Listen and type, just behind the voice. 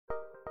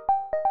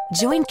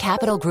Join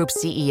Capital Group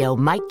CEO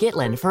Mike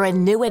Gitlin for a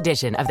new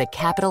edition of the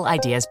Capital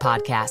Ideas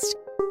Podcast.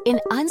 In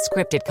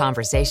unscripted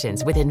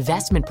conversations with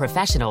investment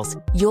professionals,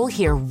 you'll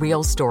hear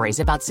real stories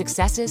about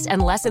successes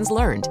and lessons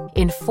learned,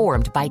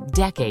 informed by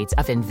decades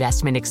of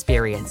investment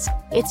experience.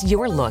 It's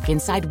your look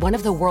inside one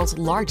of the world's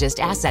largest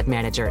asset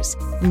managers.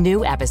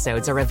 New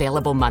episodes are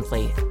available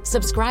monthly.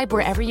 Subscribe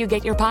wherever you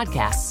get your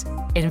podcasts.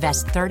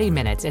 Invest 30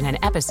 minutes in an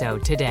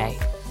episode today.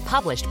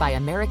 Published by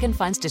American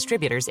Funds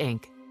Distributors,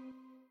 Inc.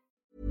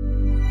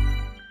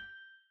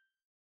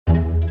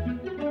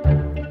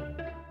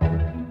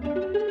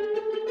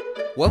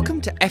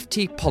 Welcome to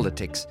FT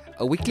Politics,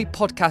 a weekly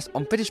podcast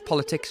on British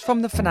politics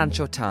from the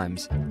Financial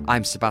Times.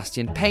 I'm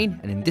Sebastian Payne,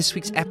 and in this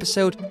week's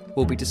episode,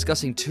 we'll be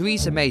discussing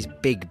Theresa May's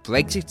big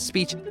Brexit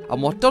speech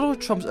and what Donald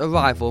Trump's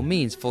arrival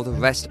means for the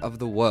rest of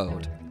the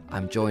world.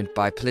 I'm joined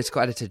by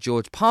political editor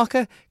George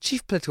Parker,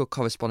 chief political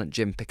correspondent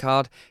Jim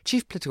Pickard,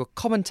 chief political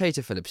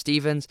commentator Philip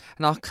Stevens,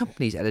 and our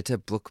company's editor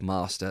Brooke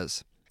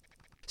Masters.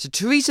 So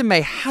Theresa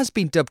May has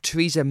been dubbed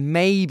Theresa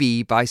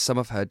Maybe by some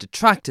of her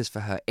detractors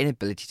for her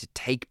inability to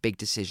take big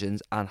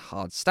decisions and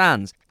hard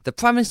stands. The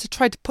Prime Minister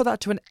tried to put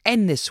that to an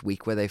end this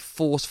week with a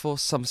forceful,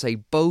 some say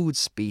bold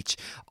speech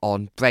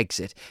on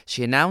Brexit.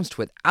 She announced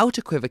without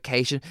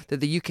equivocation that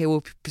the UK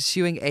will be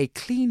pursuing a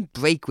clean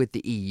break with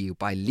the EU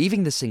by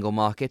leaving the single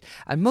market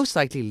and most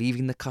likely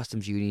leaving the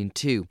customs union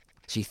too.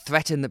 She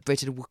threatened that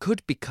Britain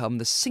could become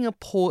the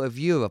Singapore of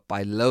Europe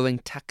by lowering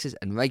taxes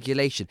and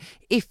regulation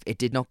if it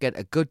did not get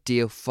a good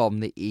deal from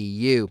the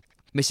EU.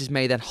 Mrs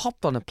May then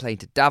hopped on a plane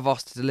to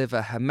Davos to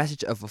deliver her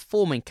message of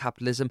reforming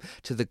capitalism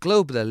to the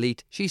global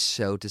elite she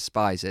so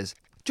despises.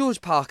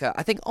 George Parker,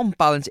 I think on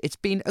balance it's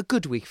been a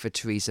good week for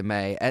Theresa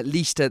May, at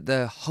least at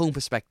the home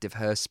perspective.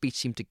 Her speech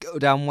seemed to go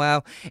down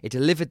well, it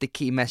delivered the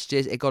key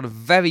messages, it got a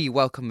very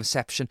welcome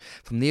reception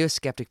from the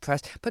Eurosceptic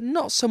press, but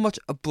not so much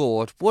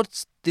abroad.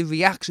 What's the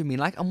reaction been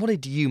like, and what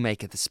did you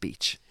make of the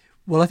speech?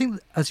 Well, I think,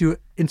 as you were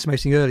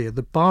intimating earlier,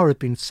 the bar had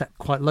been set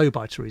quite low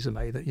by Theresa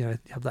May. That, you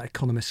have that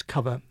Economist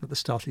cover at the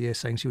start of the year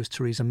saying she was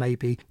Theresa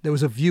Maybe. There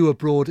was a view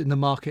abroad in the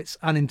markets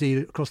and indeed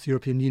across the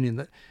European Union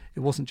that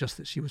it wasn't just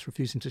that she was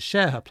refusing to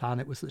share her plan,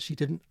 it was that she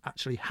didn't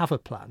actually have a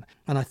plan.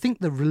 And I think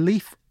the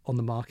relief on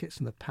the markets,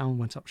 and the pound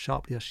went up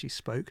sharply as she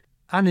spoke,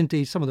 and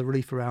indeed some of the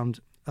relief around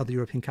other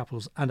European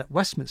capitals and at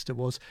Westminster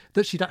was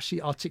that she'd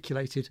actually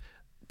articulated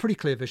pretty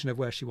clear vision of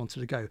where she wanted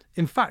to go.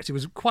 In fact, it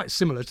was quite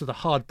similar to the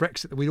hard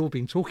Brexit that we'd all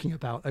been talking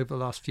about over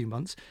the last few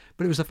months,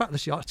 but it was the fact that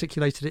she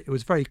articulated it. It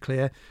was very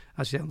clear,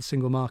 as you know, on the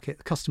single market.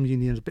 The customs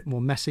union is a bit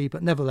more messy,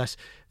 but nevertheless,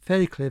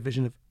 fairly clear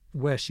vision of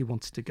where she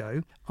wanted to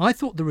go. I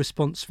thought the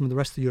response from the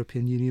rest of the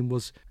European Union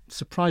was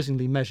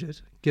surprisingly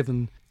measured,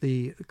 given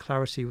the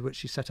clarity with which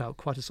she set out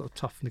quite a sort of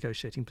tough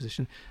negotiating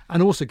position,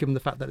 and also given the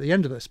fact that at the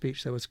end of her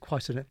speech there was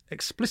quite an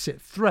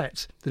explicit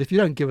threat that if you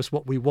don't give us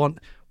what we want,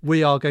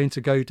 we are going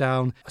to go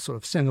down a sort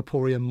of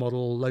Singaporean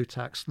model, low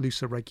tax,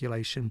 looser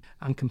regulation,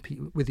 and compete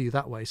with you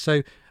that way.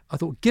 So I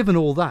thought, given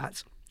all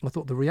that, I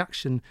thought the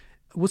reaction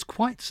was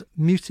quite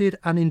muted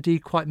and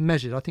indeed quite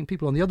measured. I think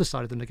people on the other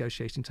side of the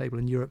negotiating table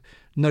in Europe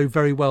know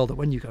very well that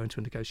when you go into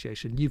a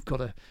negotiation, you've got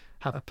to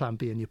have a plan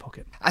B in your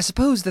pocket. I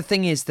suppose the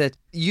thing is that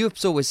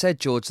Europe's always said,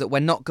 George, that we're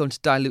not going to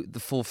dilute the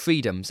full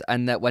freedoms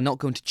and that we're not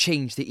going to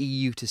change the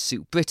EU to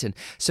suit Britain.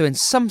 So in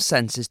some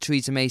senses,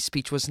 Theresa May's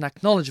speech was an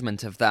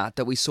acknowledgement of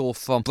that we saw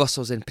from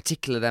Brussels in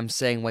particular, them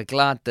saying we're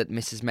glad that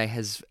Mrs May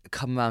has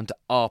come around to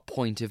our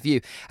point of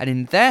view. And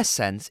in their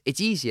sense, it's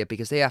easier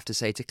because they have to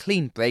say it's a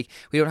clean break.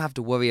 We don't have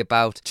to worry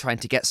about trying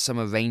to get some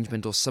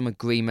arrangement or some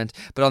agreement.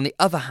 But on the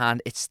other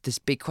hand, it's this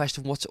big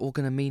question of what's it all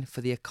going to mean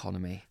for the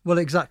economy. Well,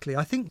 exactly.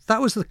 I think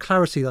that was the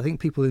clarity that I think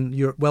people in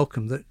Europe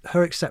welcomed, that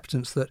her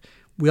acceptance that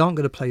we aren't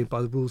going to play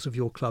by the rules of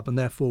your club and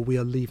therefore we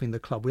are leaving the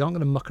club. We aren't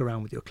going to muck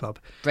around with your club.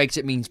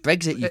 Brexit means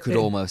Brexit, you could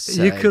almost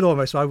say. You could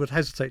almost. I would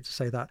hesitate to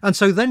say that. And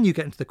so then you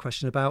get into the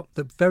question about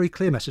the very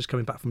clear message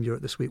coming back from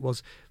Europe this week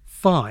was,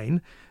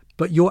 fine,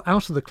 but you're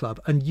out of the club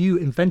and you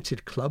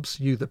invented clubs,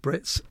 you the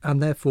Brits,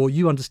 and therefore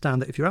you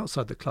understand that if you're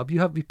outside the club, you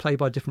have to be played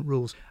by different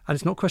rules. And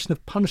it's not a question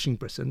of punishing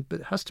Britain,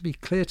 but it has to be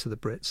clear to the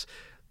Brits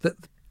that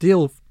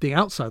deal being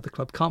outside the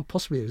club can't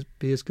possibly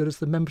be as good as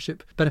the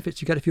membership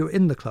benefits you get if you're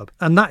in the club.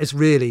 And that is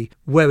really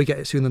where we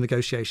get to in the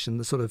negotiation,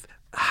 the sort of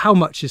how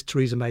much is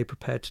Theresa May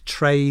prepared to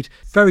trade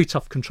very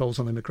tough controls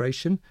on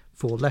immigration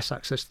for less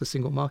access to the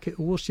single market,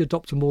 or will she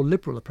adopt a more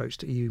liberal approach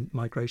to EU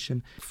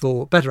migration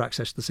for better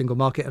access to the single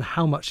market, and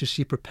how much is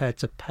she prepared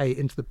to pay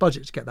into the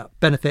budget to get that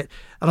benefit?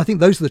 And I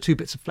think those are the two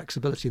bits of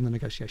flexibility in the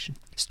negotiation.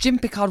 So Jim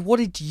Pickard, what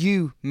did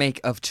you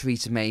make of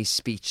Theresa May's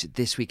speech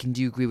this week? And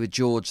do you agree with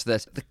George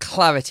that the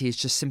clarity is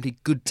just simply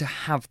good to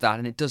have that,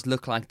 and it does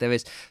look like there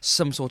is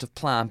some sort of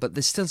plan, but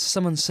there's still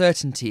some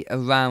uncertainty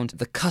around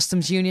the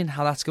customs union,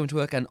 how that's going to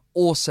work, and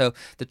also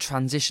the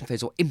transition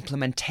phase or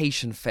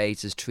implementation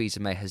phase as Theresa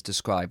May has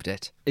described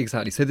it?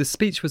 Exactly. So the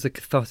speech was a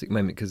cathartic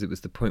moment because it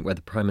was the point where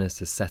the Prime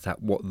Minister set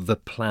out what the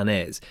plan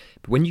is.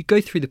 But when you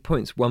go through the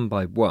points one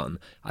by one,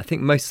 I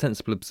think most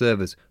sensible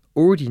observers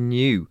already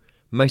knew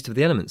most of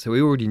the elements. So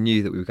we already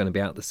knew that we were going to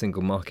be out the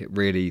single market,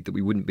 really, that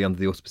we wouldn't be under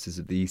the auspices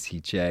of the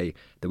ECJ,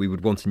 that we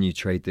would want a new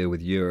trade deal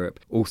with Europe,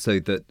 also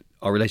that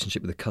our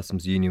relationship with the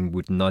customs union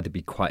would neither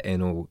be quite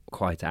in or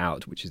quite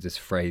out, which is this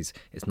phrase,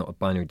 it's not a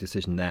binary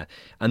decision there.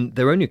 And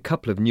there are only a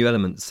couple of new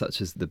elements,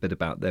 such as the bit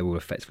about there will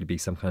effectively be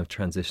some kind of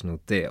transitional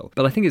deal.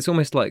 But I think it's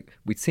almost like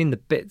we'd seen the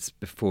bits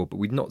before, but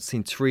we'd not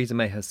seen Theresa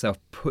May herself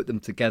put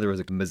them together as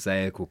a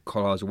mosaic or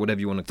collage or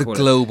whatever you want to call it.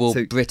 The global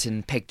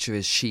Britain picture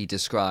as she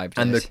described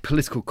and it. The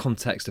political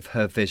context of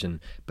her vision.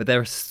 But there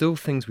are still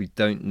things we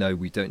don't know.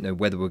 We don't know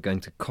whether we're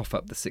going to cough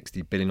up the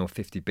 60 billion or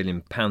 50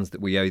 billion pounds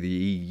that we owe the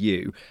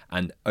EU,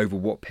 and over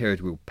what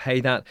period we'll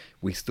pay that.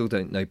 We still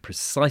don't know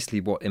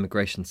precisely what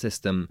immigration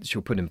system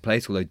she'll put in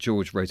place, although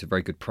George wrote a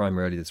very good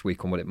primer earlier this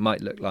week on what it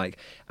might look like.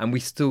 And we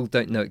still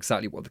don't know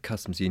exactly what the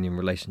customs union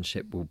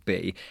relationship will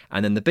be.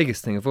 And then the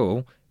biggest thing of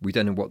all, we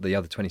don't know what the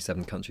other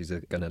 27 countries are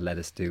going to let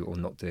us do or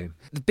not do.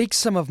 The big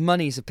sum of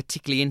money is a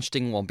particularly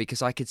interesting one,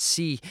 because I could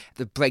see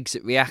the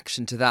Brexit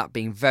reaction to that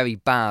being very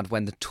bad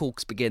when the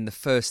talks begin. The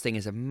first thing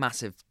is a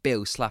massive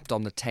bill slapped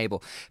on the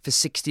table for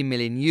 60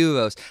 million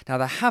euros. Now,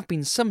 there have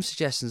been some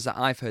suggestions that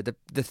I've heard that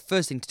the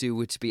first thing to do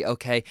would be,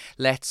 OK,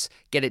 let's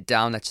get it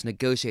down, let's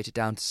negotiate it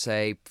down to,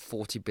 say,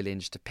 40 billion,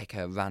 just to pick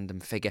a random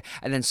figure,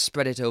 and then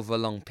spread it over a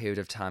long period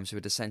of time, so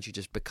it essentially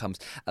just becomes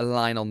a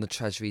line on the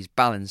Treasury's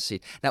balance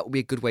sheet. That would be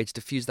a good way to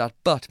diffuse that,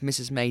 but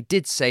Mrs May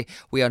did say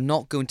we are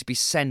not going to be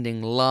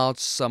sending large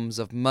sums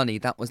of money.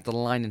 That was the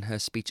line in her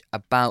speech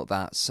about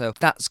that, so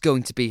that's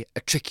going to be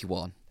a tricky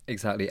one.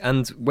 Exactly.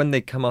 And when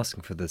they come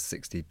asking for the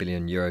 60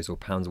 billion euros or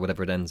pounds, or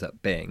whatever it ends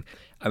up being,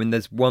 I mean,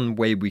 there's one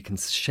way we can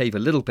shave a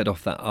little bit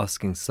off that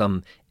asking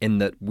sum, in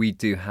that we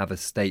do have a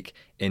stake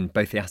in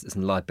both the assets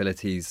and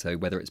liabilities, so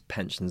whether it's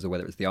pensions or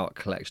whether it's the art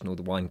collection or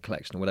the wine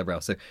collection or whatever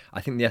else. So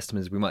I think the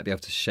estimate is we might be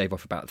able to shave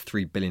off about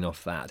 3 billion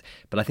off that.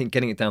 But I think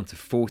getting it down to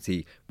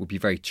 40 would be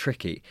very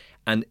tricky.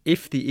 And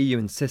if the EU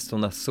insists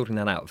on us sorting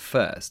that out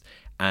first,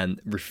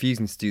 and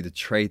refusing to do the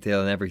trade deal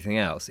and everything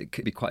else, it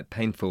could be quite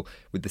painful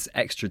with this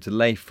extra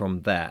delay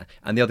from there.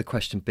 And the other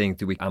question being,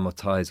 do we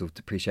amortise or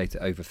depreciate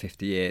it over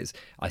 50 years?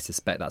 I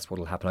suspect that's what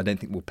will happen. I don't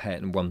think we'll pay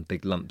it in one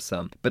big lump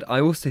sum. But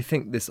I also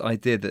think this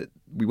idea that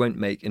we won't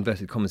make,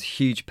 inverted commas,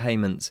 huge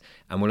payments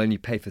and we'll only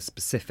pay for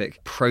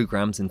specific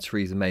programmes, in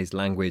Theresa May's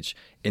language,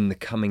 in the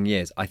coming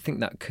years. I think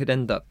that could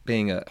end up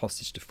being a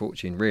hostage to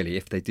fortune, really,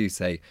 if they do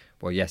say,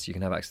 well, yes, you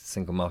can have access to the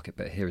single market,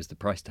 but here is the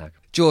price tag.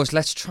 George,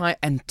 let's try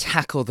and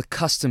tackle the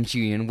customs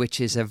union,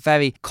 which is a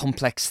very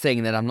complex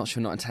thing that I'm not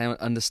sure not entirely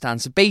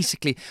understand. So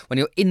basically, when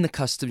you're in the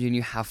customs union,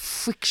 you have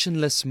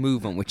frictionless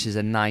movement, which is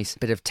a nice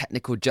bit of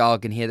technical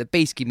jargon here that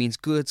basically means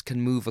goods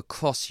can move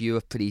across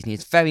Europe pretty easily.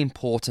 It's very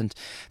important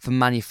for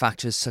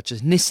manufacturers such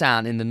as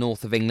Nissan in the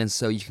north of England,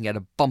 so you can get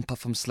a bumper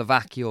from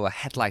Slovakia or a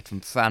headlight from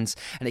France,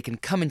 and it can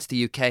come into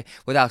the UK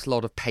without a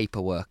lot of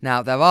paperwork.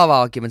 Now, there are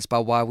arguments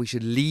about why we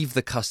should leave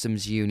the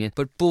customs union,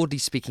 but broadly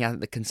speaking, I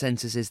think the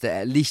consensus is that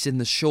at least in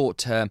the short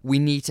term, we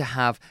need to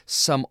have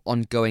some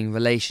ongoing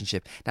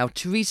relationship. Now,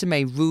 Theresa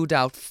May ruled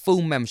out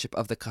full membership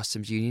of the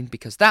customs union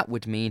because that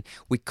would mean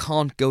we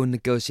can't go and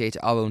negotiate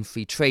our own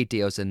free trade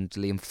deals, and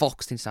Liam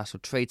Fox, the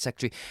International Trade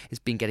Secretary, has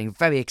been getting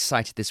very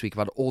excited this week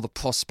about all the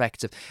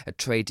prospects of a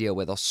trade deal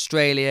with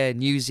Australia,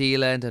 New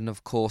Zealand, and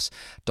of course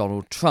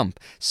Donald Trump.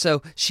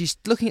 So she's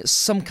looking at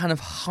some kind of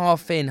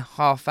half in,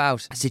 half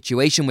out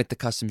situation with the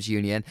customs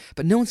union,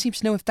 but no one seems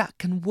to know if that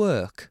can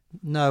work.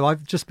 No,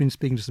 I've just been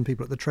speaking to some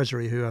people at the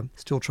Treasury who are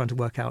still trying to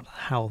work out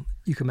how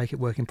you can make it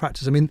work in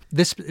practice. I mean,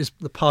 this is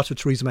the part of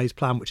Theresa May's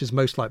plan, which is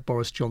most like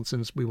Boris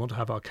Johnson's, we want to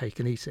have our cake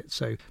and eat it.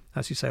 So,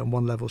 as you say, on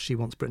one level, she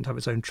wants Britain to have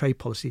its own trade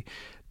policy,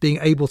 being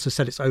able to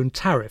set its own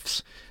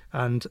tariffs.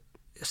 And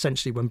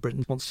essentially, when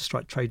Britain wants to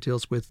strike trade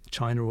deals with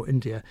China or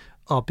India,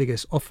 our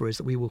biggest offer is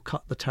that we will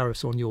cut the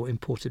tariffs on your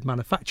imported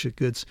manufactured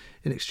goods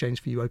in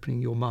exchange for you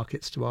opening your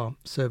markets to our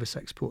service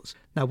exports.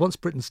 Now, once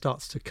Britain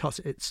starts to cut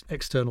its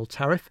external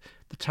tariff,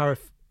 the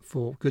tariff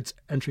for goods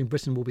entering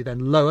Britain will be then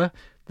lower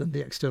than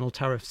the external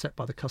tariff set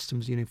by the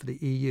customs union for the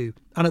EU.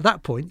 And at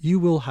that point, you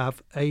will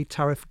have a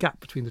tariff gap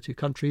between the two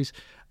countries,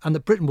 and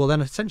that Britain will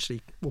then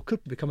essentially, or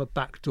could become a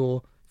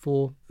backdoor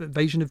for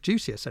evasion of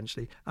duty,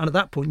 essentially. And at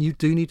that point, you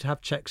do need to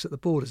have checks at the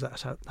borders.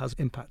 That has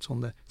impact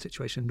on the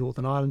situation in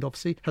Northern Ireland,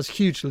 obviously. Has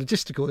huge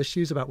logistical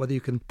issues about whether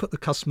you can put the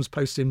customs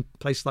post in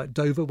places like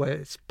Dover, where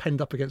it's penned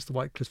up against the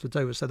White Cliffs of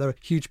Dover. So there are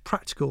huge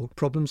practical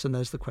problems, and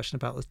there's the question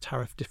about the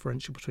tariff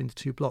differential between the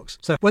two blocks.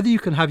 So whether you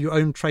can have your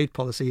own trade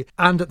policy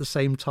and at the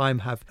same time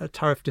have a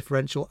tariff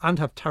differential and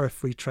have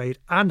tariff-free trade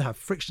and have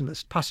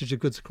frictionless passage of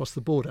goods across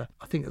the border,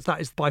 I think that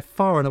is by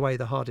far and away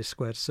the hardest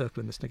square to circle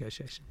in this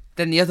negotiation.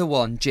 Then the other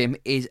one, Jim,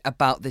 is is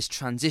about this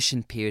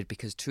transition period,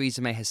 because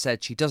Theresa May has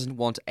said she doesn't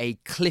want a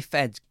cliff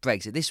edge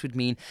Brexit. This would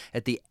mean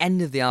at the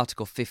end of the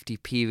Article 50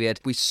 period,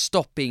 we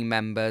stop being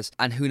members,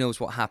 and who knows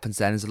what happens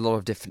then. There's a lot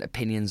of different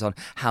opinions on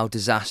how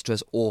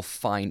disastrous or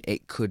fine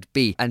it could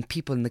be. And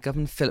people in the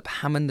government, Philip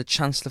Hammond, the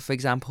Chancellor, for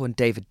example, and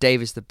David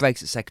Davis, the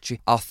Brexit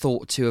Secretary, are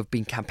thought to have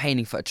been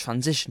campaigning for a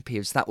transition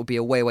period. So that would be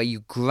a way where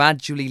you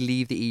gradually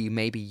leave the EU,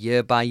 maybe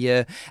year by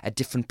year, a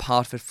different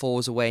part of it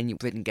falls away and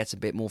Britain gets a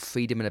bit more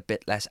freedom and a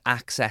bit less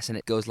access, and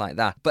it goes like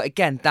that. But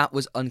again, that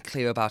was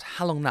unclear about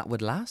how long that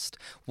would last,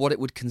 what it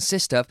would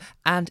consist of,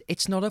 and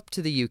it's not up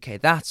to the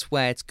UK. That's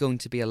where it's going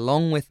to be,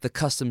 along with the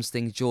customs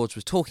thing George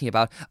was talking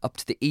about, up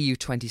to the EU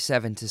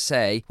 27 to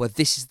say, well,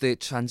 this is the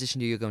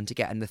transition you're going to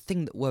get. And the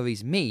thing that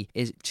worries me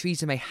is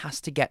Theresa May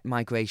has to get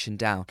migration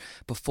down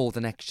before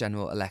the next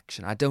general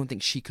election. I don't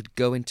think she could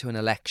go into an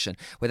election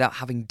without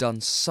having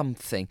done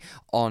something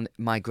on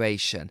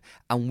migration.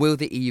 And will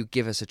the EU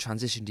give us a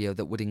transition deal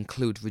that would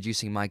include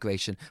reducing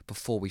migration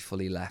before we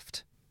fully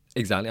left?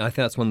 Exactly. I think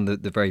that's one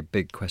of the very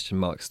big question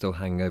marks still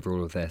hanging over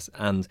all of this.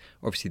 And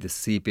obviously the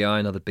CBI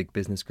and other big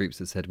business groups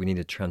that said we need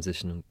a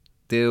transitional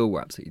deal.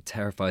 We're absolutely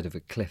terrified of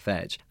a cliff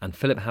edge. And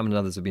Philip Hammond and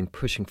others have been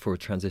pushing for a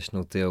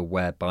transitional deal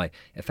whereby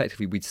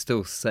effectively we'd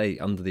still stay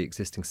under the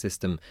existing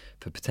system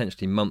for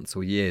potentially months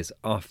or years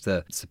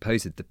after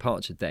supposed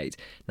departure date.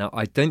 Now,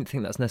 I don't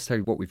think that's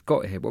necessarily what we've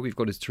got here. What we've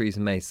got is Theresa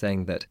May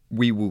saying that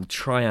we will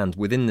try and,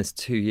 within this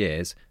 2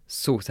 years,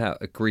 sort out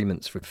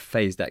agreements for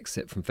phased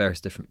exit from various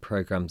different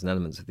programmes and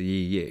elements of the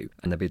EU,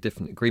 and there'll be a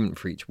different agreement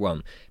for each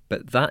one.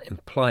 But that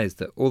implies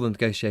that all the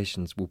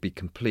negotiations will be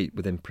complete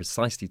within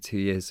precisely 2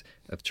 years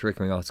of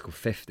triggering Article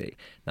 50.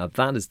 Now,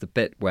 that is the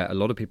bit where a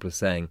lot of people are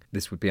saying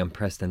this would be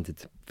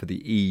unprecedented for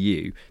the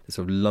EU, the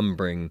sort of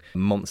lumbering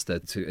monster,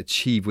 to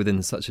achieve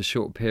within such a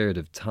short period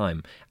of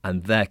time,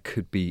 and there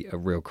could be a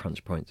real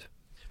crunch point.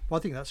 Well,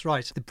 I think that's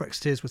right. The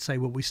Brexiteers would say,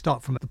 well, we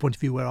start from the point of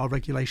view where our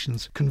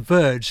regulations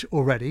converge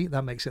already.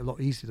 That makes it a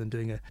lot easier than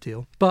doing a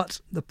deal.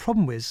 But the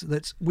problem is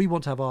that we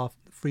want to have our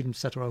freedom to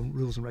set our own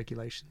rules and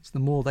regulations. The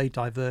more they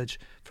diverge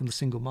from the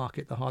single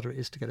market, the harder it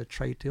is to get a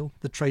trade deal.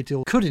 The trade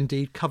deal could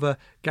indeed cover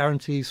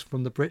guarantees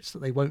from the Brits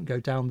that they won't go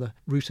down the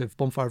route of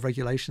bonfire of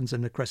regulations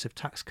and aggressive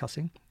tax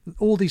cutting.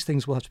 All these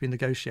things will have to be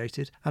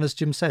negotiated. And as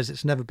Jim says,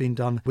 it's never been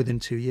done within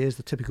 2 years.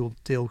 The typical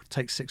deal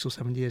takes 6 or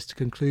 7 years to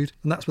conclude.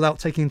 And that's without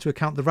taking into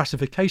account the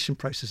ratification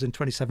process in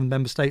 27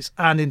 member states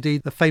and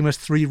indeed the famous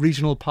 3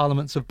 regional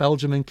parliaments of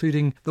Belgium,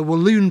 including the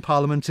Walloon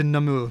Parliament in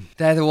Namur.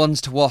 They're the ones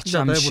to watch,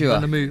 I'm sure.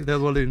 They're the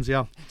Walloons,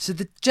 yeah. So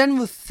the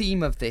general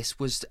theme of this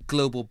was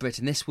global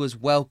Britain. This was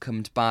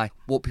welcomed by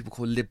what people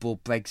call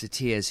liberal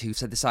Brexiteers, who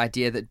said this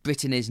idea that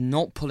Britain is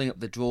not pulling up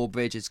the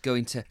drawbridge, it's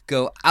going to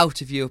go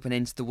out of Europe and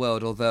into the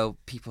world, although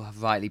people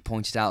have rightly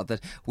pointed out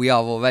that we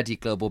are already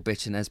global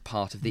Britain as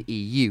part of the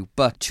EU.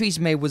 But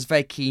Theresa May was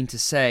very keen to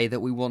say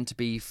that we want to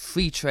be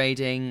free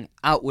trading,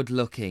 outward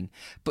looking,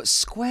 but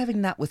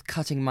squaring that with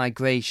cutting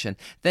migration.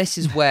 This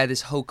is where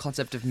this whole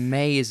concept of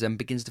Mayism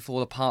begins to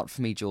fall apart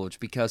for me, George,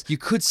 because you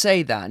could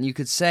say that, and you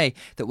could say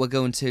that we're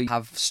going to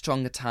have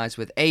stronger ties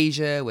with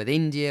Asia, with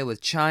India,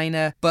 with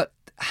China, but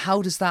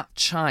how does that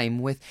chime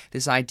with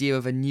this idea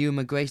of a new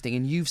immigration thing?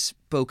 And you've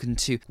spoken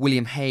to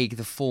William Hague,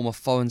 the former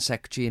Foreign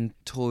Secretary and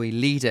Tory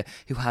leader,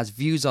 who has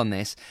views on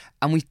this,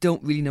 and we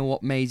don't really know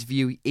what May's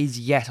view is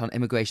yet on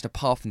immigration,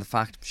 apart from the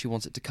fact she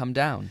wants it to come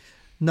down.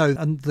 No,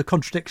 and the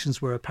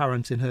contradictions were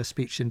apparent in her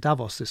speech in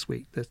Davos this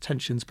week. The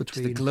tensions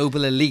between the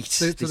global elite,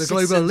 the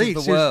global elite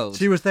of the world.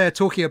 She was there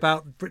talking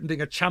about Britain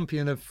being a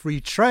champion of free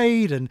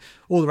trade and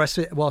all the rest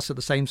of it, whilst at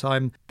the same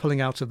time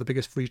pulling out of the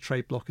biggest free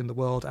trade bloc in the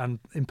world and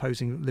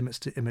imposing limits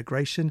to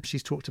immigration.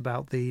 She's talked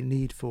about the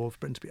need for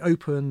Britain to be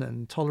open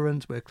and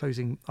tolerant. We're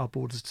closing our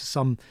borders to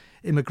some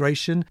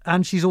immigration.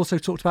 And she's also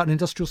talked about an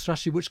industrial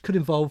strategy which could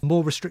involve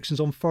more restrictions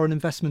on foreign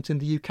investment in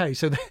the UK.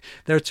 So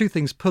there are two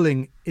things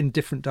pulling in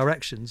different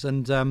directions.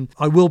 And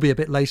I will be a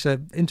bit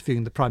later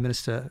interviewing the Prime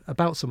Minister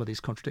about some of these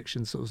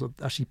contradictions, sort of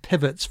actually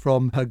pivots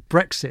from her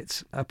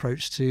Brexit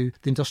approach to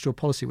the industrial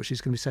policy, which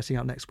she's going to be setting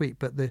out next week.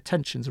 But the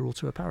tensions are all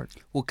too apparent.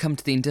 We'll come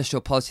to the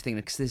industrial policy thing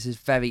because this is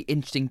very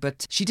interesting.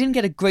 But she didn't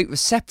get a great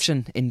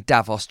reception in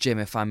Davos, Jim,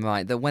 if I'm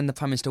right, that when the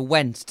Prime Minister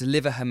went to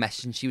deliver her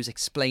message and she was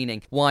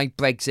explaining why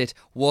Brexit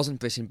wasn't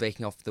Britain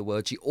breaking off the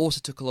world, she also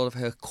took a lot of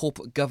her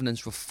corporate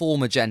governance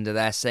reform agenda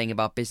there, saying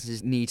about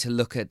businesses need to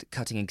look at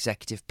cutting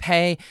executive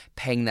pay,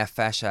 paying their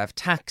fair share of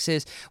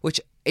taxes, which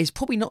is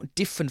probably not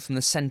different from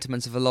the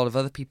sentiments of a lot of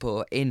other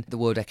people in the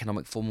World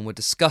Economic Forum we're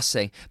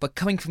discussing. But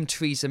coming from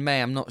Theresa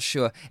May, I'm not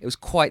sure it was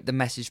quite the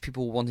message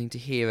people were wanting to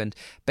hear. And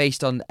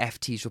based on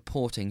FT's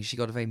reporting, she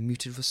got a very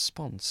muted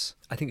response.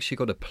 I think she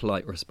got a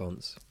polite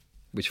response,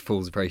 which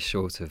falls very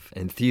short of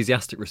an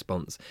enthusiastic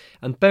response.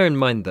 And bear in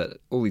mind that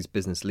all these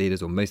business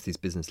leaders, or most of these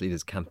business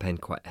leaders, campaigned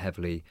quite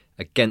heavily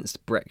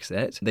against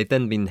Brexit. They've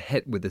then been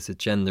hit with this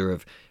agenda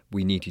of,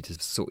 we need you to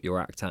sort your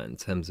act out in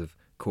terms of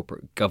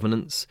corporate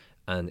governance,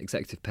 and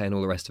executive pay and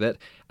all the rest of it.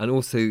 And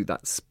also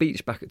that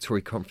speech back at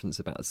Tory conference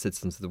about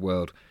citizens of the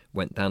world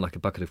went down like a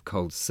bucket of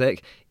cold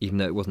sick, even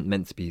though it wasn't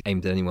meant to be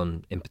aimed at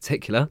anyone in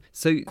particular.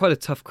 So quite a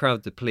tough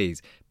crowd to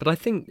please. But I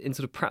think in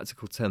sort of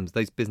practical terms,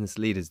 those business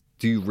leaders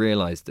do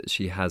realise that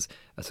she has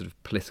a sort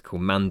of political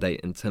mandate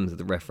in terms of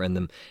the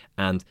referendum,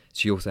 and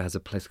she also has a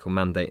political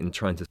mandate in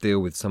trying to deal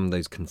with some of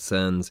those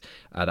concerns,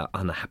 that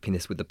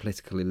unhappiness with the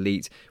political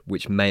elite,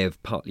 which may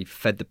have partly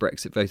fed the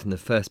Brexit vote in the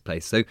first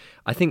place. So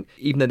I think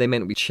even though they may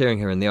not be cheering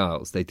her in the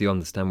aisles, they do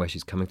understand where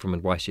she's coming from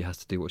and why she has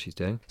to do what she's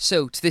doing.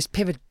 So to this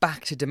pivot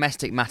back to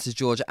domestic matters,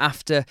 George,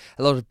 after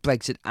a lot of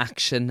Brexit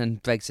action,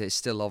 and Brexit is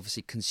still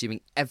obviously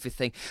consuming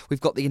everything,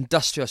 we've got the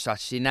industrial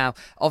strategy. Now,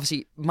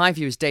 obviously, my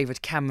view is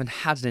David Cameron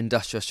had an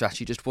industrial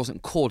strategy, just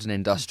wasn't called an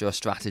industrial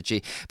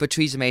strategy. But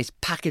Theresa May is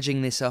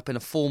packaging this up in a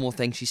formal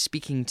thing. She's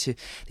speaking to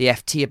the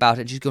FT about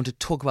it. She's going to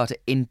talk about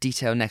it in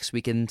detail next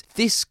week. And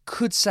this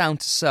could sound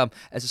to some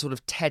as a sort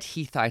of Ted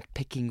Heathite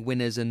picking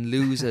winners and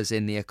losers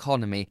in the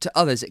economy. To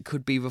others, it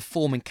could be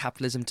reforming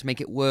capitalism to make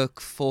it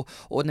work for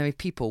ordinary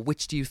people.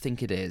 Which do you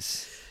think it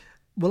is?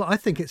 Well, I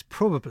think it's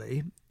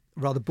probably,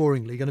 rather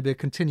boringly, going to be a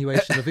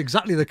continuation of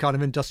exactly the kind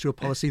of industrial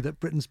policy that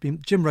Britain's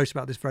been... Jim wrote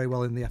about this very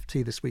well in the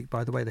FT this week,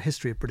 by the way, the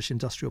history of British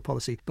industrial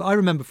policy. But I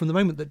remember from the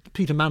moment that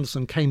Peter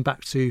Mandelson came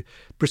back to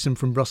Britain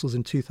from Brussels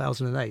in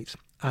 2008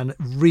 and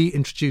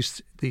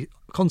reintroduced the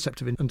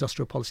concept of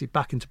industrial policy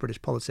back into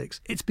British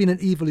politics, it's been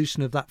an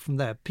evolution of that from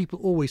there. People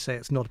always say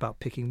it's not about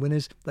picking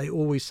winners. They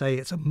always say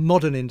it's a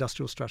modern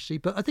industrial strategy.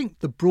 But I think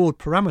the broad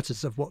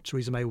parameters of what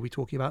Theresa May will be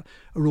talking about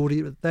are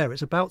already there.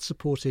 It's about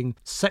supporting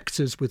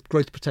sectors with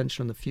growth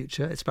potential in the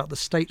future. It's about the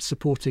state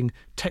supporting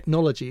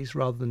technologies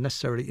rather than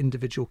necessarily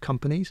individual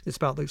companies. It's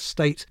about the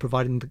state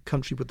providing the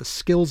country with the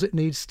skills it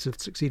needs to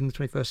succeed in the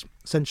 21st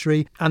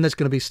century. And there's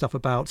going to be stuff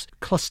about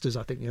clusters,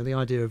 I think, the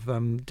idea of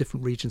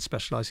different regions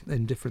specialising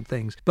in different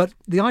things. But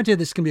the idea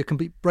this can be a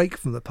complete break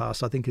from the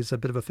past, I think, is a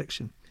bit of a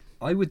fiction.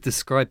 I would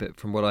describe it,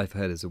 from what I've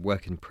heard, as a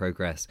work in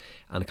progress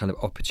and a kind of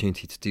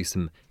opportunity to do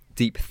some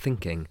deep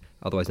thinking,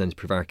 otherwise known as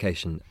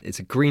prevarication. It's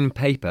a green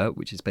paper,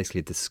 which is basically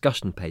a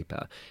discussion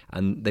paper,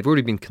 and they've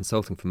already been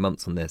consulting for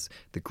months on this.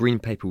 The green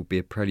paper will be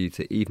a prelude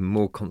to even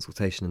more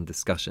consultation and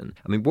discussion.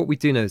 I mean, what we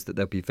do know is that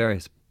there'll be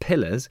various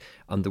pillars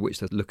under which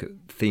they'll look at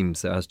themes.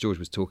 So as George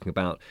was talking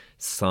about,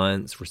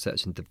 science,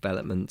 research and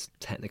development,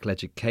 technical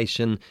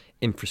education,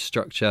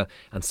 infrastructure,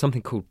 and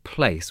something called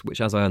place, which,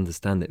 as I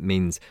understand it,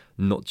 means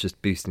not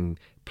just boosting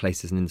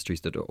places and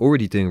industries that are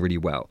already doing really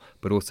well,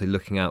 but also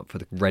looking out for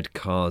the red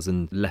cars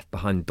and left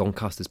behind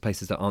Doncasters,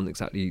 places that aren't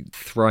exactly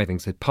thriving.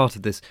 So part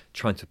of this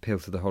trying to appeal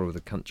to the whole of the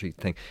country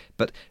thing.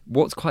 But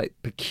what's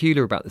quite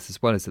peculiar about this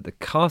as well is that the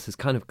cart has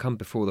kind of come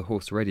before the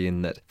horse already,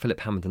 in that Philip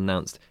Hammond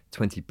announced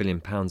 £20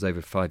 billion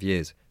over 5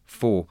 years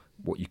for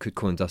what you could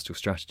call industrial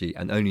strategy,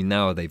 and only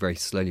now are they very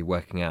slowly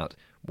working out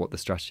what the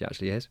strategy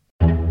actually is.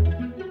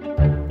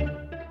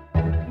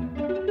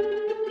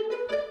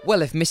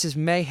 Well, if Mrs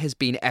May has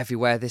been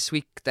everywhere this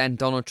week, then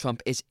Donald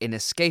Trump is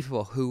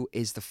inescapable, who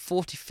is the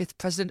 45th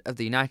president of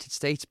the United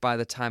States by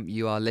the time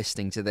you are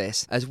listening to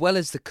this. As well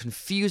as the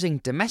confusing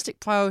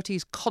domestic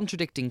priorities,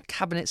 contradicting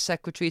cabinet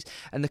secretaries,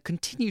 and the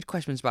continued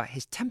questions about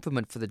his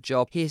temperament for the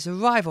job, his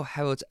arrival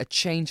heralds a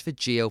change for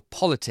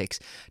geopolitics.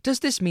 Does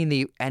this mean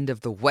the end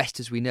of the West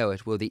as we know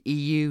it? Will the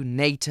EU,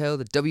 NATO,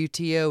 the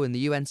WTO and the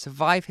UN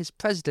survive his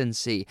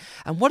presidency?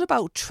 And what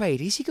about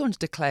trade? Is he going to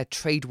declare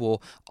trade war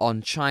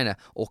on China,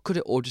 or could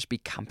it all just be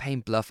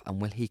campaign bluff,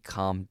 and will he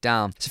calm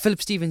down? So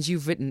Philip Stevens,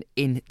 you've written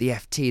in the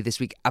FT this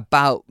week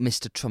about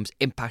Mr Trump's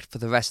impact for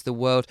the rest of the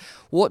world.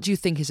 What do you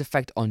think his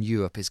effect on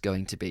Europe is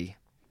going to be?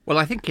 Well,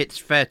 I think it's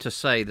fair to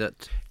say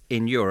that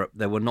in Europe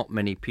there were not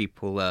many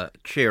people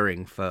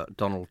cheering for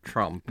Donald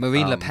Trump.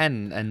 Marine Le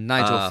Pen and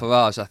Nigel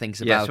Farage, I think,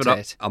 is about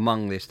it.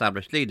 Among the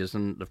established leaders.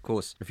 And, of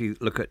course, if you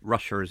look at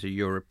Russia as a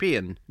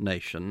European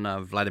nation,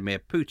 Vladimir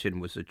Putin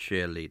was a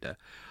cheerleader.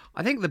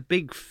 I think the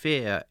big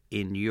fear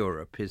in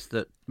Europe is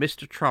that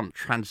Mr.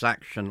 Trump's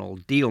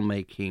transactional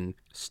deal-making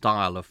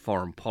style of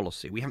foreign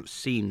policy, we haven't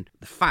seen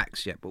the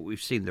facts yet, but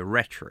we've seen the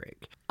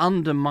rhetoric,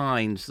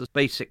 undermines the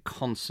basic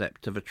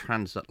concept of a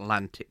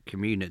transatlantic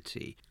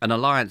community, an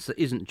alliance that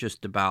isn't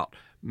just about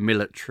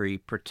military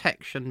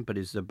protection, but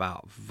is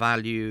about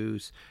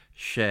values,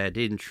 shared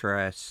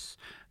interests,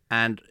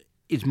 and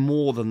is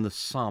more than the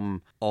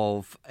sum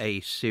of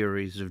a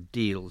series of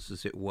deals,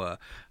 as it were.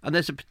 And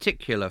there's a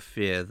particular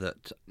fear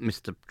that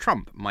Mr.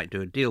 Trump might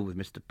do a deal with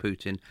Mr.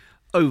 Putin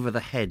over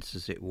the heads,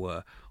 as it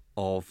were,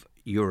 of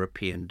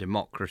European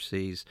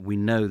democracies. We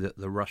know that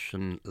the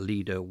Russian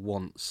leader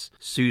wants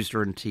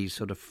suzerainty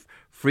sort of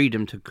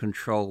freedom to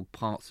control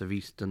parts of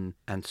Eastern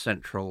and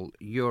Central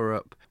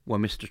Europe. Were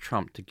Mr.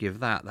 Trump to give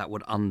that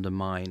would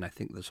undermine, I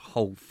think, this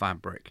whole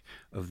fabric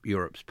of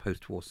Europe's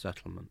post-war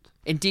settlement.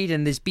 Indeed,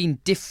 and there's been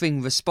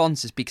differing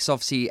responses because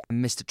obviously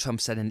Mr. Trump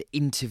said in an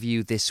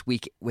interview this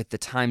week with the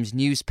Times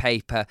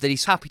newspaper that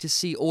he's happy to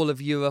see all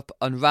of Europe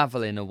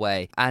unravel in a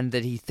way and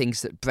that he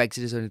thinks that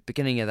Brexit is only the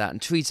beginning of that.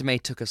 And Theresa May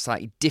took a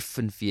slightly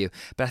different view.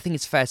 But I think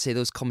it's fair to say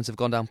those comments have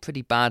gone down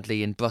pretty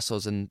badly in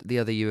Brussels and the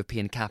other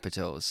European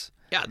capitals.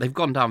 Yeah, they've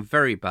gone down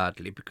very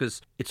badly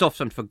because it's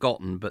often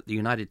forgotten, but the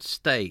United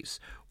States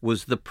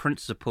was the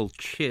principal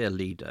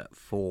cheerleader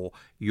for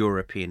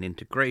European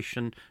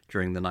integration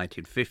during the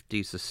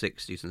 1950s, the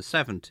 60s and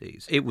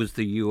 70s. It was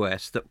the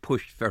US that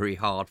pushed very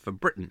hard for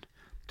Britain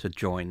to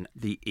join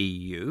the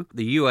EU.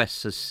 The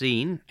US has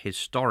seen,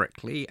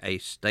 historically, a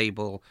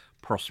stable,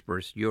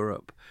 prosperous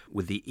Europe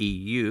with the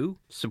EU,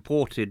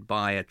 supported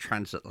by a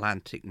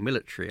transatlantic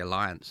military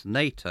alliance,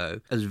 NATO,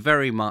 as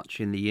very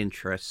much in the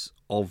interests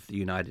of the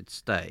United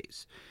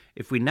States.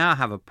 If we now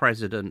have a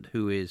president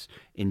who is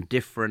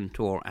indifferent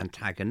or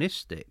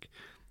antagonistic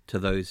to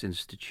those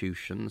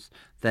institutions,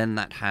 then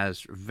that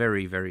has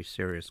very, very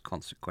serious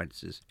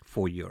consequences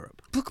for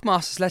Europe.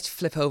 Bookmasters, let's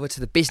flip over to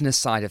the business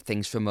side of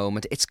things for a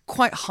moment. It's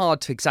quite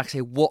hard to exactly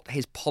say what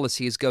his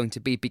policy is going to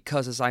be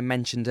because, as I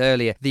mentioned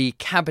earlier, the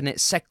cabinet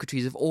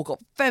secretaries have all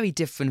got very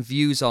different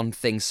views on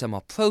things. Some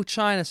are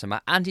pro-China, some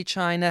are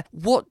anti-China.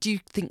 What do you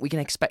think we can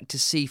expect to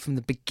see from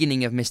the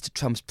beginning of Mr.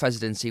 Trump's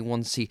presidency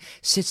once he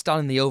sits down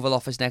in the Oval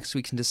Office next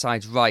week and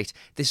decides, right,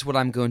 this is what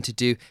I'm going to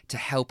do to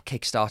help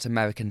kickstart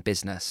American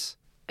business?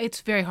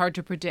 It's very hard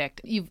to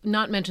predict. You've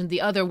not mentioned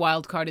the other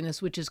wild card in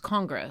this, which is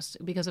Congress,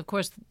 because, of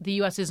course, the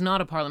U.S. is not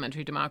a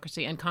parliamentary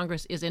democracy, and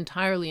Congress is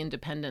entirely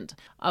independent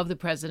of the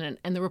president.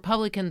 And the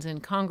Republicans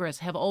in Congress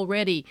have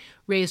already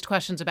raised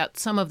questions about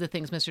some of the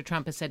things Mr.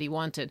 Trump has said he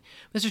wanted.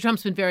 Mr.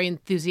 Trump's been very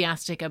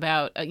enthusiastic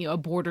about a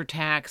border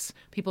tax.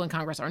 People in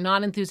Congress are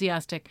not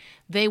enthusiastic.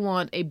 They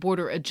want a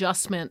border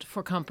adjustment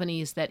for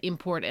companies that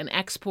import and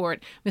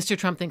export. Mr.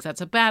 Trump thinks that's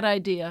a bad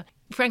idea.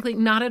 Frankly,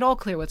 not at all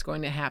clear what's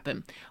going to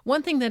happen.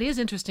 One thing that is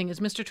interesting is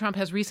Mr. Trump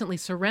has recently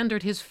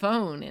surrendered his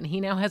phone, and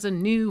he now has a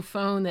new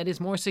phone that is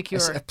more secure.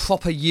 It's a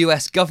proper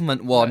US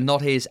government one,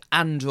 not his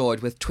Android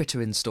with Twitter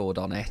installed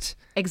on it.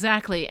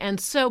 Exactly. And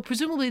so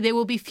presumably there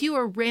will be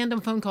fewer random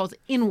phone calls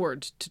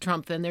inward to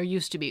Trump than there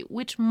used to be,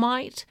 which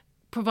might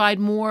provide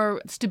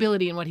more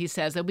stability in what he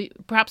says. There'll be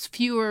perhaps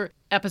fewer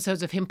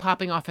episodes of him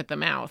popping off at the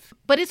mouth.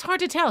 But it's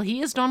hard to tell.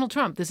 He is Donald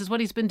Trump. This is what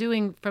he's been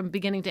doing from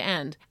beginning to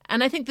end.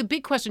 And I think the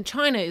big question,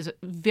 China is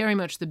very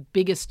much the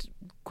biggest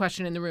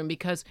question in the room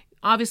because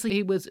obviously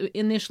he was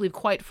initially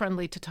quite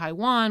friendly to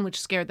Taiwan, which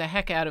scared the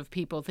heck out of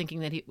people thinking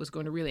that he was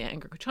going to really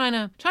anger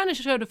China. China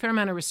showed a fair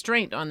amount of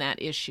restraint on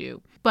that issue.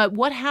 But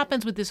what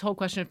happens with this whole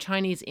question of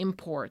Chinese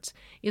imports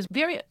is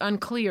very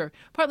unclear.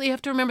 Partly you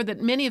have to remember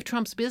that many of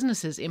Trump's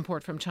businesses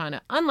import from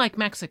China, unlike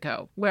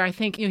Mexico, where I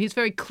think he's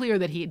very clear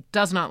that he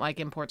does not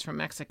like imports from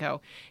Mexico.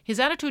 His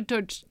attitude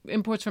towards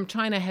imports from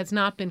China has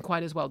not been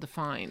quite as well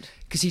defined.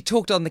 Because he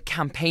talked on the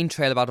campaign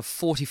trail about a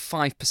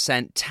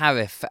 45%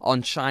 tariff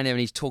on China, and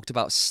he's talked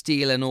about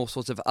steel and all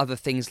sorts of other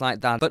things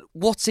like that. But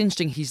what's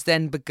interesting, he's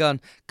then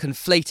begun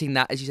conflating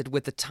that, as you said,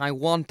 with the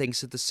Taiwan thing.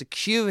 So the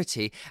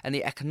security and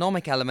the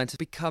economic element have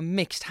become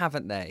mixed,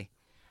 haven't they?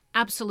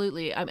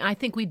 Absolutely. I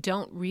think we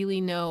don't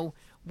really know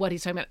what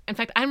he's talking about. In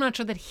fact, I'm not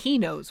sure that he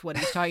knows what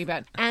he's talking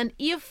about. And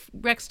if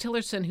Rex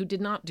Tillerson, who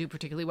did not do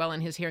particularly well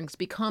in his hearings,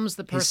 becomes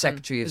the person, his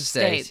Secretary of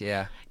State,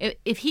 yeah.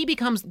 If he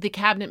becomes the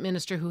cabinet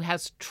minister who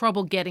has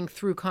trouble getting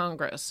through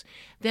Congress,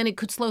 then it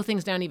could slow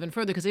things down even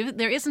further. Because if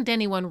there isn't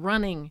anyone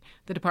running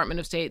the Department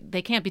of State,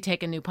 they can't be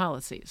taking new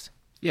policies.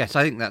 Yes,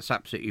 I think that's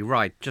absolutely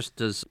right. Just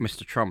as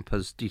Mr. Trump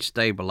has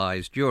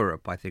destabilised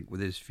Europe, I think,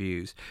 with his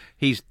views,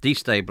 he's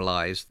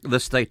destabilised the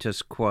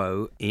status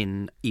quo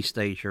in East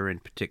Asia in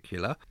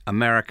particular.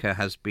 America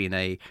has been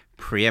a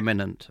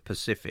preeminent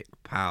Pacific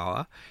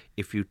power.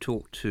 If you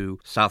talk to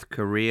South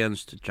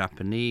Koreans, to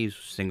Japanese,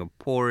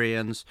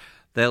 Singaporeans,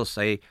 they'll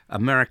say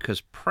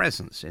America's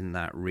presence in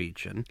that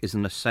region is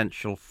an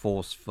essential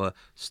force for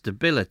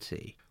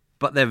stability.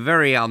 But they're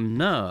very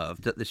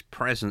unnerved that this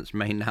presence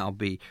may now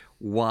be,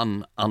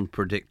 one,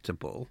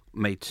 unpredictable,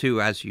 may,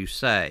 two, as you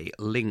say,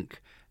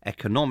 link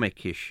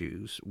economic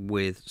issues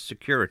with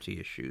security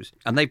issues.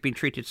 And they've been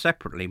treated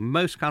separately.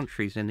 Most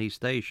countries in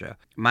East Asia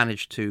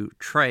manage to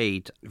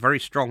trade very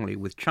strongly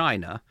with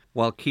China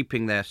while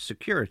keeping their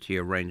security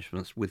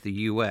arrangements with the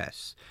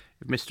US.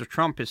 If Mr.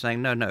 Trump is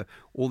saying, no,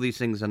 all these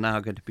things are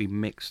now going to be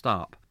mixed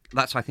up,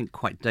 that's, I think,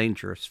 quite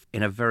dangerous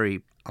in a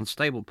very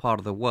unstable part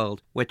of the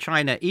world where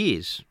China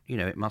is,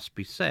 it must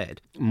be said,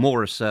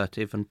 more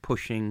assertive and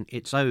pushing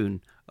its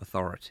own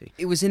authority.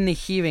 It was in the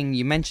hearing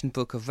you mentioned,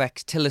 Brooke, of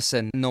Rex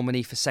Tillerson,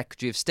 nominee for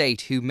Secretary of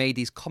State, who made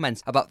these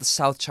comments about the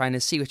South China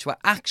Sea, which were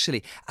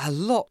actually a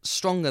lot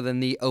stronger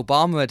than the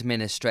Obama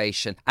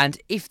administration. And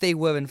if they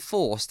were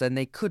enforced, then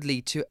they could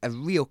lead to a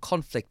real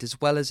conflict as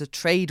well as a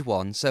trade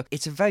one. So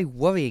it's a very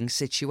worrying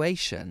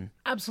situation.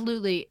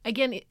 Absolutely.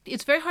 Again,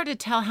 it's very hard to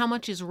tell how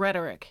much is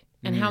rhetoric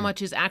and how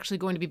much is actually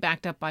going to be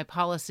backed up by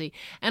policy,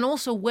 and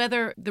also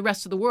whether the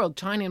rest of the world,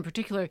 China in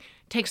particular,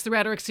 takes the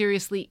rhetoric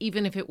seriously,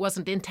 even if it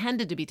wasn't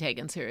intended to be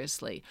taken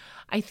seriously.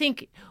 I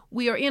think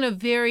we are in a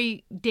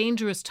very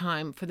dangerous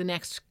time for the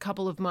next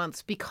couple of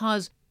months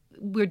because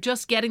we're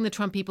just getting the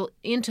Trump people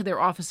into their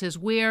offices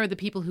where the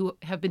people who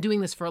have been doing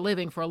this for a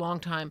living for a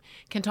long time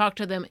can talk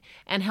to them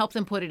and help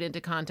them put it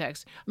into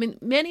context. I mean,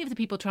 many of the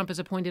people Trump has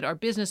appointed are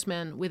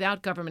businessmen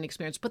without government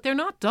experience, but they're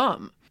not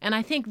dumb. And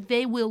I think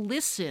they will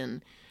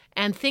listen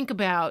and think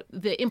about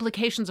the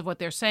implications of what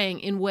they're saying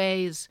in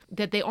ways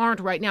that they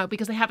aren't right now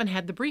because they haven't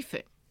had the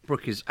briefing.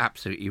 Brooke is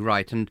absolutely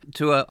right. And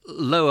to a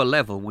lower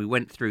level, we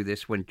went through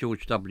this when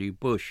George W.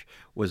 Bush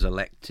was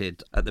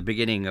elected at the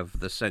beginning of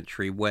the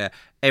century, where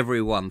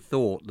everyone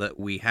thought that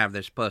we have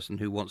this person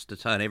who wants to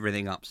turn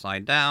everything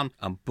upside down.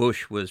 And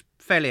Bush was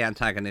fairly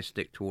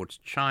antagonistic towards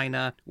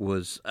China,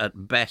 was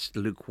at best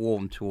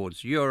lukewarm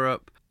towards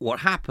Europe. What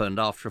happened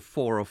after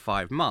 4 or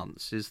 5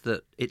 months is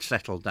that it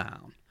settled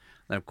down.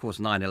 And of course,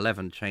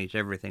 9/11 changed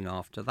everything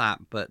after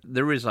that. But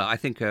there is, I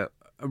think, a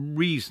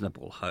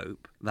reasonable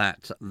hope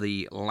that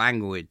the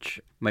language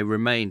may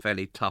remain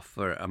fairly tough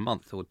for a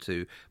month or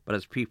two, but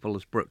as people,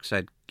 as Brooke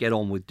said, get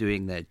on with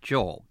doing their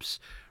jobs,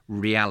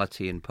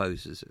 reality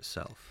imposes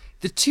itself.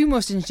 The two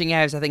most interesting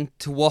areas, I think,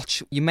 to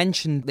watch, you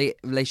mentioned the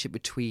relationship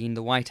between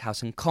the White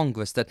House and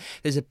Congress, that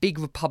there's a big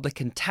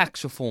Republican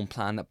tax reform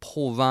plan that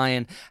Paul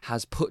Ryan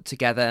has put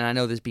together, and I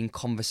know there's been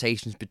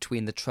conversations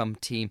between the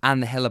Trump team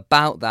and the Hill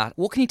about that.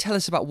 What can you tell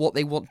us about what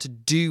they want to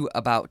do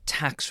about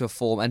tax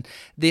reform? And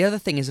the other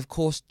thing is, of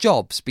course,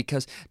 jobs,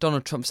 because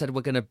Donald Trump said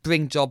we're going to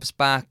bring jobs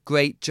back,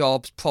 great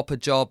jobs, proper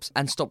jobs,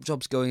 and stop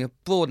jobs going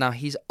abroad. Now,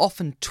 he's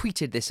often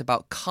tweeted this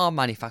about car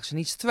manufacturing.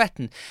 He's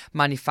threatened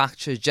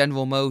manufacturers,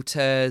 General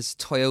Motors,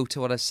 Toyota,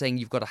 what I was saying,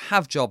 you've got to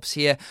have jobs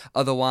here,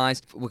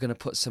 otherwise we're going to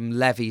put some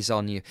levies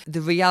on you.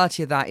 The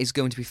reality of that is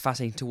going to be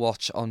fascinating to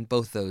watch on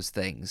both those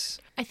things.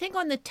 I think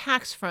on the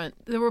tax front,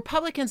 the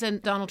Republicans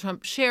and Donald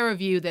Trump share a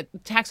view that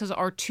taxes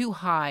are too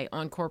high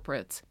on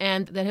corporates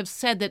and that have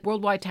said that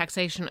worldwide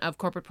taxation of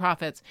corporate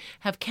profits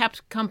have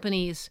kept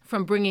companies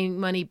from bringing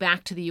money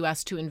back to the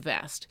U.S. to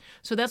invest.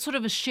 So that's sort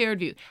of a shared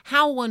view.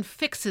 How one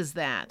fixes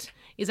that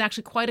is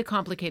actually quite a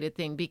complicated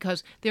thing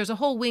because there's a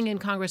whole wing in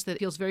Congress that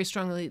feels very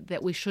strongly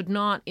that we should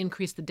not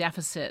increase the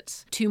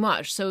deficits too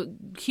much. So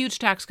huge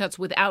tax cuts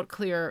without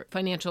clear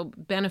financial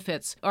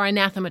benefits are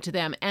anathema to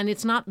them. And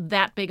it's not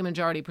that big a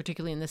majority,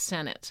 particularly in the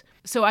Senate.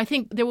 So I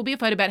think there will be a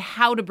fight about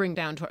how to bring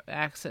down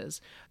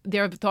taxes.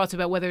 There are thoughts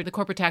about whether the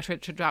corporate tax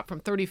rate should drop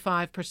from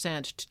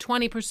 35% to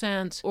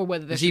 20%, or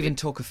whether there's even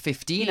talk of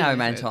 15, I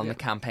meant, on the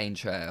campaign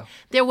trail.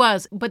 There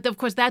was, but of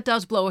course that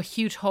does blow a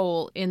huge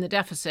hole in the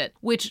deficit,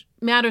 which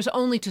matters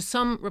only to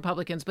some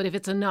Republicans, but if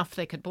it's enough,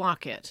 they could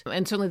block it.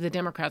 And certainly the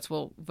Democrats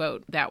will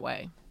vote that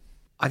way.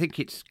 I think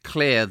it's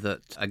clear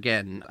that,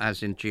 again,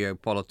 as in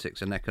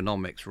geopolitics and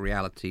economics,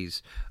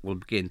 realities will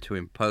begin to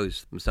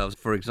impose themselves.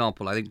 For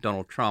example, I think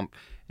Donald Trump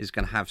is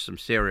going to have some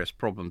serious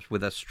problems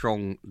with a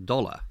strong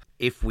dollar.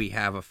 If we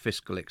have a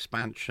fiscal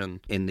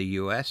expansion in the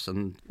US,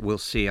 and we'll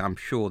see, I'm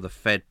sure, the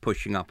Fed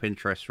pushing up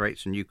interest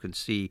rates, and you can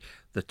see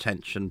the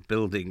tension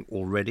building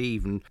already,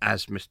 even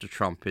as Mr.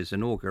 Trump is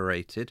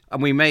inaugurated.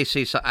 And we may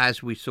see, so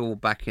as we saw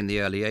back in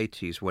the early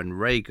 80s when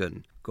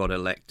Reagan got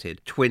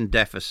elected, twin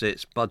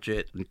deficits,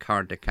 budget and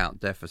current account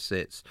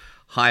deficits,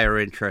 higher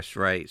interest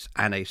rates,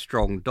 and a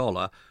strong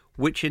dollar,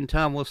 which in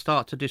turn will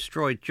start to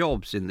destroy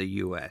jobs in the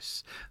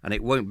US. And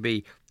it won't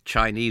be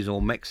Chinese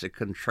or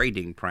Mexican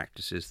trading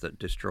practices that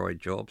destroy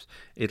jobs.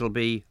 It'll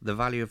be the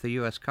value of the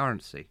US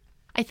currency.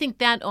 I think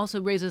that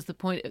also raises the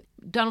point.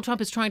 Donald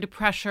Trump is trying to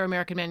pressure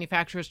American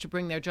manufacturers to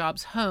bring their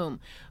jobs home.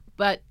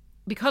 But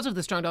because of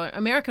the strong dollar,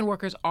 American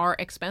workers are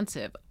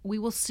expensive. We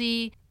will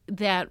see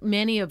that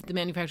many of the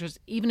manufacturers,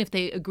 even if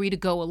they agree to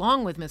go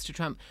along with Mr.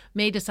 Trump,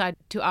 may decide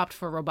to opt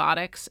for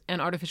robotics and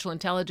artificial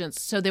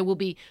intelligence. So there will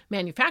be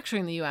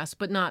manufacturing in the U.S.,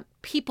 but not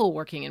people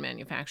working in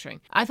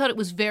manufacturing. I thought it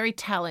was very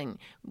telling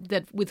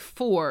that with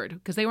Ford,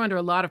 because they were under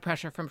a lot of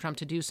pressure from Trump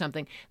to do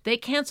something, they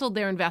canceled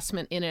their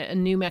investment in a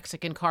new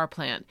Mexican car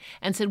plant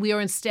and said, we are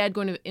instead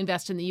going to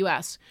invest in the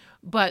U.S.,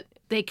 but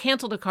they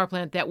canceled a car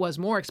plant that was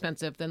more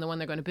expensive than the one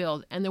they're going to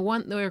build. And the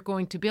one they're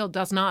going to build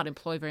does not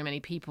employ very many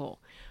people.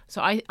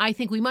 So I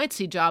think we might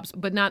see jobs,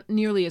 but not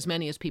nearly as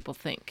many as people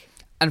think.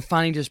 And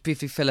finally, just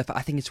briefly, Philip,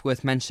 I think it's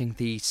worth mentioning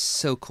the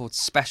so-called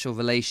special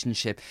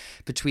relationship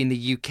between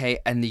the UK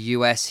and the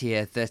US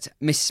here, that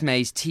Mrs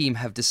May's team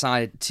have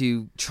decided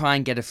to try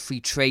and get a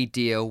free trade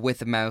deal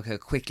with America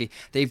quickly.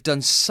 They've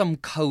done some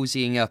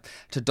cozying up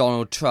to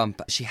Donald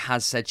Trump. She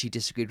has said she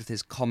disagreed with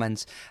his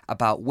comments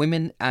about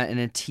women in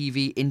a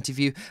TV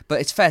interview,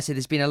 but it's fair to say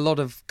there's been a lot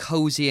of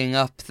cozying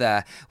up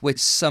there, which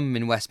some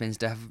in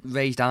Westminster have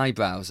raised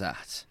eyebrows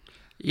at.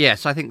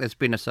 Yes, I think there's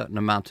been a certain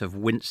amount of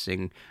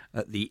wincing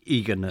at the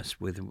eagerness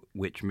with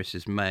which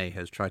Mrs. May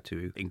has tried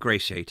to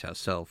ingratiate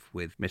herself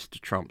with Mr.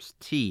 Trump's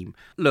team.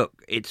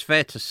 Look, it's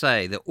fair to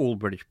say that all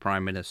British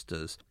prime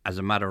ministers, as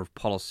a matter of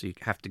policy,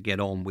 have to get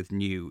on with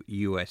new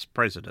US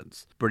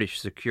presidents.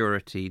 British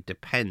security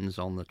depends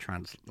on the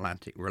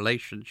transatlantic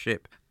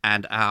relationship,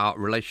 and our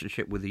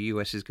relationship with the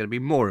US is going to be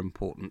more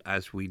important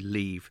as we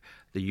leave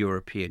the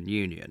European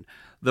Union.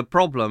 The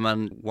problem,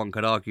 and one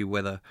could argue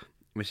whether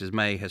Mrs.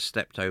 May has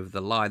stepped over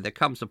the line, there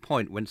comes a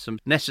point when some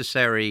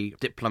necessary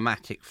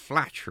diplomatic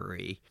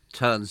flattery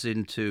turns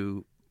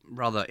into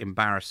rather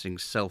embarrassing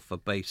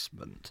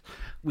self-abasement.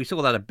 We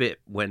saw that a bit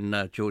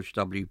when George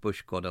W.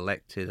 Bush got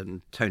elected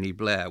and Tony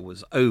Blair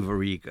was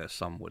overeager,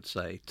 some would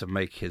say, to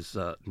make his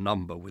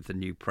number with the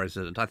new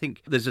president. I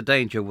think there's a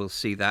danger we'll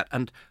see that.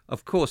 And,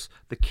 of course,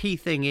 the key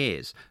thing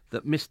is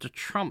that Mr.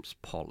 Trump's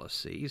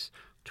policies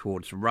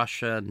towards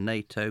Russia,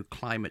 NATO,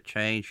 climate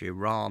change,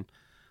 Iran,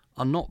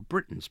 are not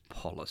Britain's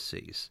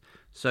policies.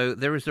 So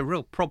there is a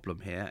real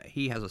problem here.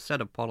 He has a set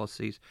of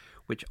policies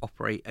which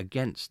operate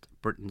against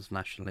Britain's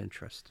national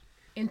interest.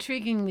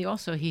 Intriguingly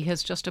also, he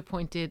has just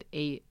appointed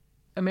a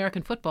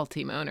American football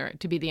team owner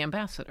to be the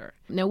ambassador.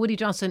 Now, Woody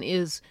Johnson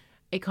is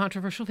a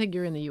controversial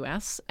figure in the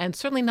U.S. and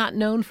certainly not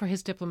known for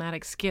his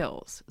diplomatic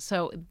skills.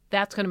 So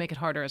that's going to make it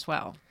harder as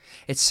well.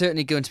 It's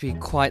certainly going to be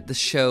quite the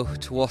show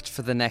to watch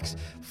for the next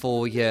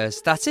 4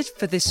 years. That's it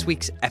for this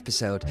week's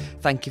episode.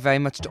 Thank you very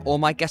much to all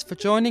my guests for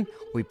joining.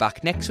 We'll be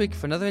back next week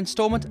for another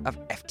instalment of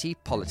FT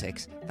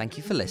Politics. Thank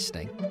you for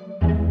listening.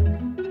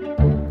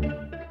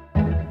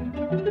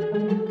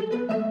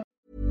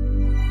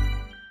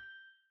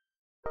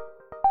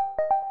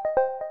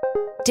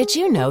 Did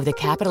you know the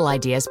Capital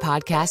Ideas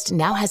podcast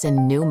now has a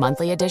new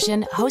monthly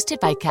edition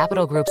hosted by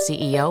Capital Group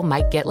CEO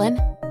Mike Gitlin?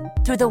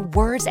 Through the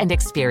words and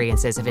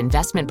experiences of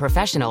investment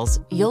professionals,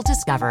 you'll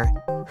discover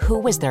who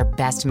was their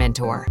best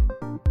mentor,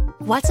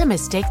 what's a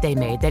mistake they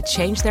made that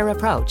changed their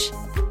approach,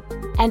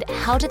 and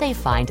how do they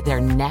find their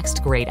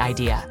next great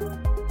idea.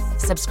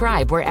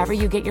 Subscribe wherever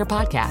you get your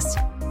podcasts.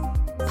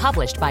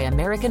 Published by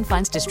American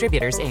Funds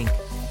Distributors, Inc.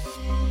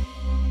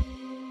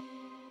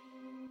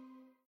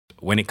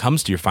 When it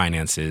comes to your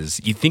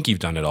finances, you think you've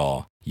done it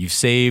all. You've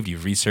saved,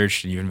 you've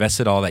researched, and you've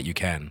invested all that you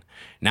can.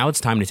 Now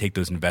it's time to take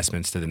those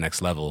investments to the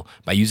next level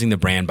by using the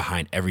brand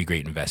behind every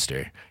great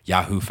investor,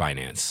 Yahoo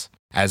Finance.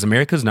 As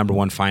America's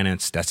 #1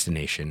 finance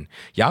destination,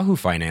 Yahoo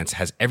Finance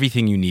has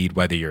everything you need,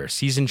 whether you're a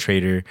seasoned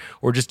trader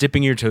or just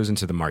dipping your toes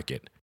into the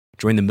market.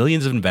 Join the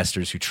millions of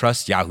investors who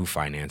trust Yahoo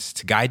Finance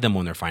to guide them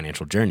on their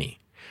financial journey.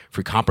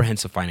 For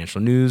comprehensive financial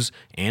news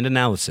and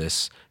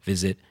analysis,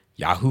 visit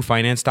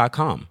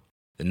yahoofinance.com.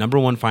 The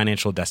 #1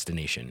 financial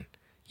destination,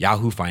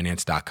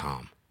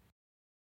 yahoofinance.com.